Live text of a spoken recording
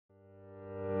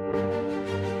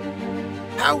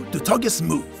How do Togges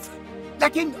move?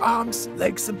 Lacking arms,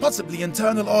 legs, and possibly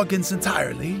internal organs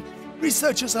entirely,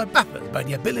 researchers are baffled by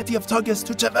the ability of Togges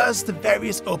to traverse the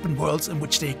various open worlds in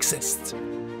which they exist.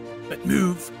 But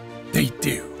move, they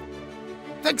do.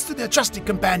 Thanks to their trusted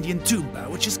companion Toomba,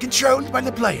 which is controlled by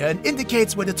the player and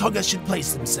indicates where the Togges should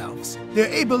place themselves, they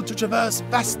are able to traverse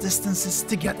vast distances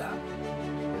together.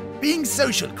 Being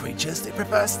social creatures, they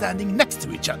prefer standing next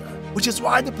to each other, which is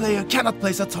why the player cannot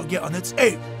place a Togge on its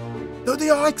own, though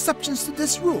there are exceptions to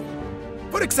this rule.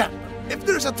 For example, if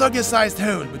there is a Togge-sized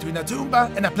hole between a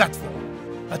Toomba and a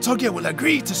platform, a Togge will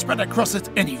agree to spread across it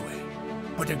anyway,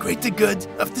 for the greater good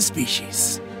of the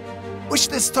species. Wish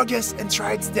this Togges and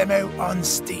try its demo on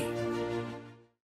Steam.